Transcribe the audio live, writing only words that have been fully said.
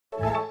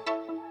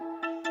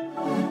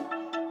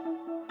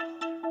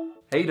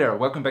Hey there,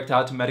 welcome back to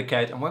How to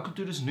Medicate and welcome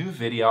to this new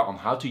video on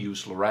how to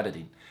use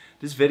Loratadine.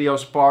 This video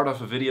is part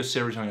of a video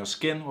series on your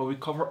skin where we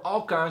cover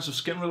all kinds of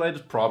skin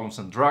related problems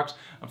and drugs,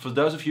 and for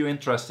those of you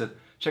interested,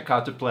 check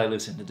out the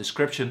playlist in the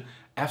description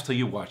after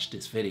you watch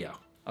this video.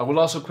 I will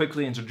also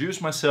quickly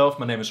introduce myself.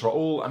 My name is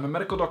Raoul, I'm a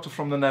medical doctor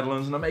from the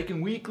Netherlands and I'm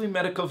making weekly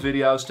medical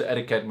videos to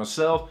educate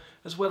myself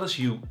as well as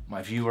you,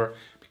 my viewer,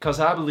 because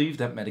I believe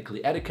that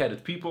medically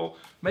educated people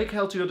make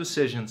healthier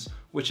decisions,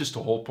 which is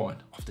the whole point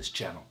of this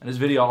channel. And this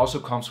video also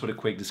comes with a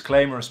quick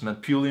disclaimer. It's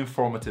meant purely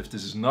informative.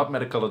 This is not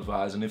medical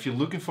advice, and if you're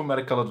looking for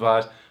medical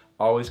advice,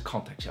 always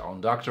contact your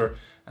own doctor.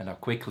 And now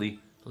quickly,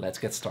 let's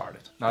get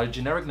started. Now the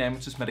generic name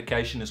of this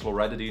medication is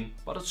Loratadine,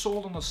 but it's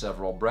sold under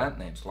several brand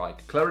names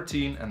like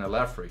Claritin and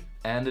Allerfre.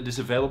 And it is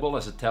available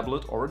as a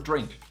tablet or a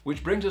drink.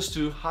 Which brings us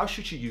to how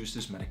should you use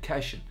this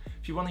medication.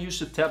 If you want to use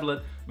the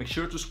tablet, make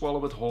sure to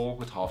swallow it whole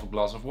with half a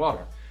glass of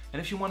water.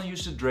 And if you want to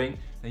use the drink,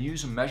 then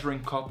use a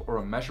measuring cup or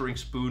a measuring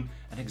spoon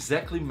and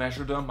exactly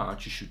measure the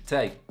amount you should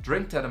take.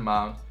 Drink that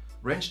amount,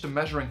 rinse the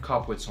measuring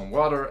cup with some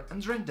water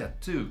and drink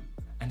that too.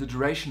 And the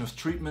duration of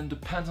treatment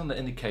depends on the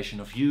indication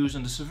of use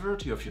and the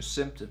severity of your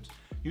symptoms.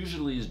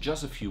 Usually it's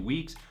just a few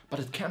weeks, but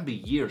it can be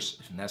years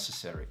if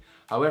necessary.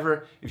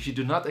 However, if you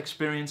do not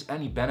experience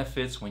any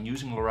benefits when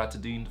using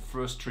Loratadine the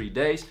first 3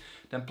 days,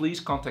 then please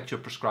contact your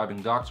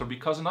prescribing doctor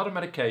because another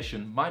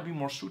medication might be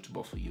more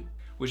suitable for you.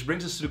 Which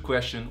brings us to the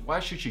question, why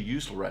should you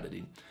use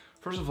Loratadine?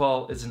 First of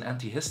all, it's an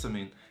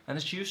antihistamine and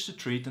it's used to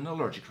treat an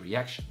allergic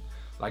reaction,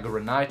 like a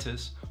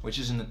rhinitis, which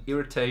is an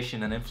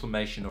irritation and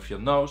inflammation of your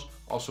nose,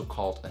 also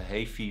called a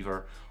hay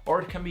fever,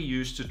 or it can be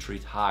used to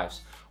treat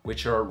hives,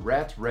 which are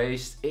red,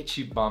 raised,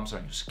 itchy bumps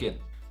on your skin.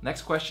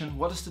 Next question,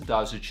 what is the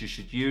dosage you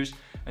should use?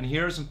 And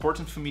here it's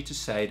important for me to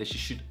say that you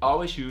should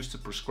always use the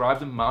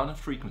prescribed amount and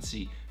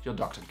frequency your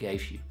doctor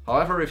gave you.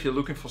 However, if you're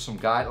looking for some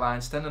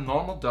guidelines, then the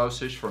normal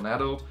dosage for an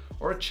adult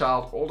or a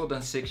child older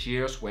than 6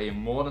 years weighing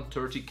more than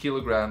 30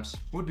 kilograms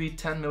would be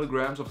 10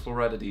 milligrams of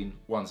Loratadine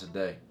once a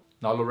day.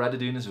 Now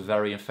Loratadine is a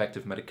very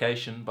effective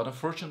medication, but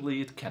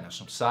unfortunately it can have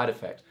some side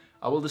effects.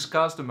 I will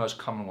discuss the most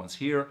common ones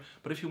here,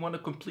 but if you want a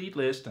complete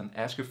list, then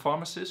ask your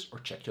pharmacist or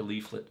check your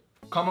leaflet.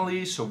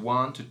 Commonly, so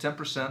 1 to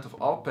 10% of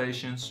all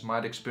patients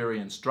might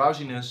experience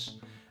drowsiness,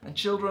 and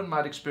children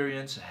might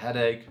experience a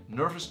headache,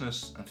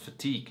 nervousness and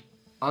fatigue.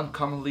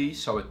 Uncommonly,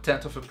 so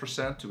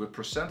 0.1% to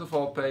 1% of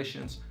all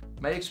patients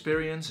may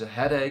experience a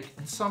headache,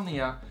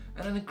 insomnia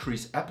and an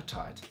increased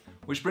appetite.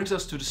 Which brings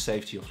us to the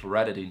safety of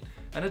Loratadine,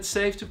 and it's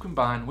safe to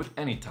combine with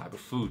any type of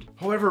food.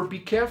 However, be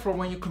careful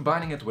when you're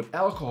combining it with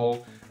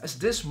alcohol, as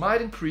this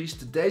might increase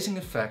the dazing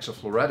effects of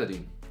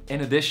Loratadine.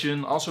 In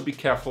addition, also be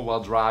careful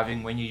while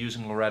driving when you're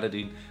using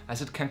Loratadine,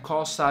 as it can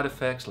cause side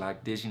effects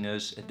like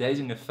dizziness, a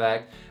dazing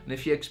effect, and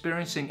if you're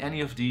experiencing any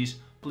of these,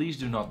 please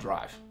do not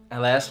drive.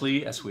 And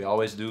lastly, as we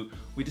always do,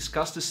 we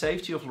discuss the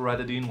safety of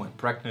Loratadine when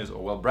pregnant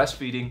or while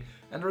breastfeeding,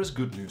 and there is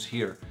good news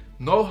here.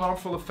 No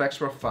harmful effects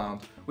were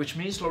found, which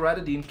means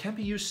Loratadine can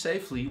be used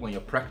safely when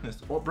you're pregnant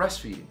or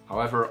breastfeeding.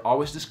 However,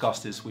 always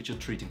discuss this with your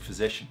treating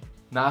physician.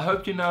 Now I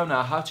hope you know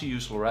now how to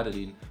use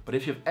Loratadine, but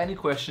if you have any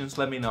questions,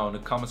 let me know in the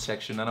comment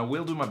section and I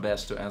will do my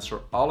best to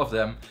answer all of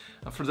them.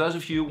 And for those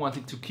of you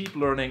wanting to keep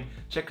learning,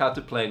 check out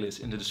the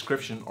playlist in the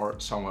description or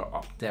somewhere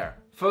up there.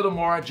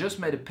 Furthermore, I just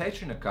made a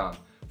Patreon account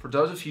for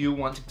those of you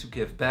wanting to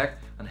give back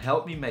and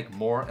help me make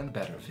more and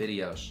better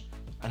videos.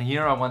 And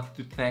here I wanted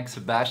to thank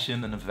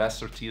Sebastian, an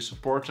investor, tier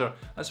supporter,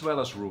 as well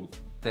as Rule.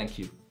 Thank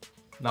you.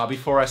 Now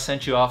before I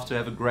send you off to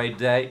have a great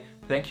day,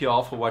 thank you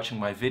all for watching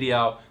my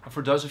video, and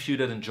for those of you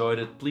that enjoyed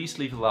it, please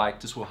leave a like.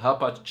 This will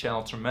help out the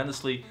channel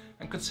tremendously,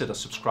 and consider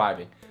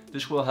subscribing.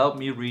 This will help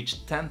me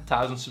reach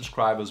 10,000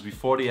 subscribers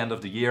before the end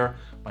of the year,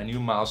 my new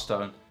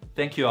milestone.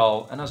 Thank you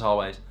all, and as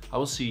always, I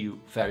will see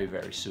you very,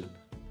 very soon.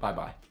 Bye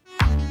bye.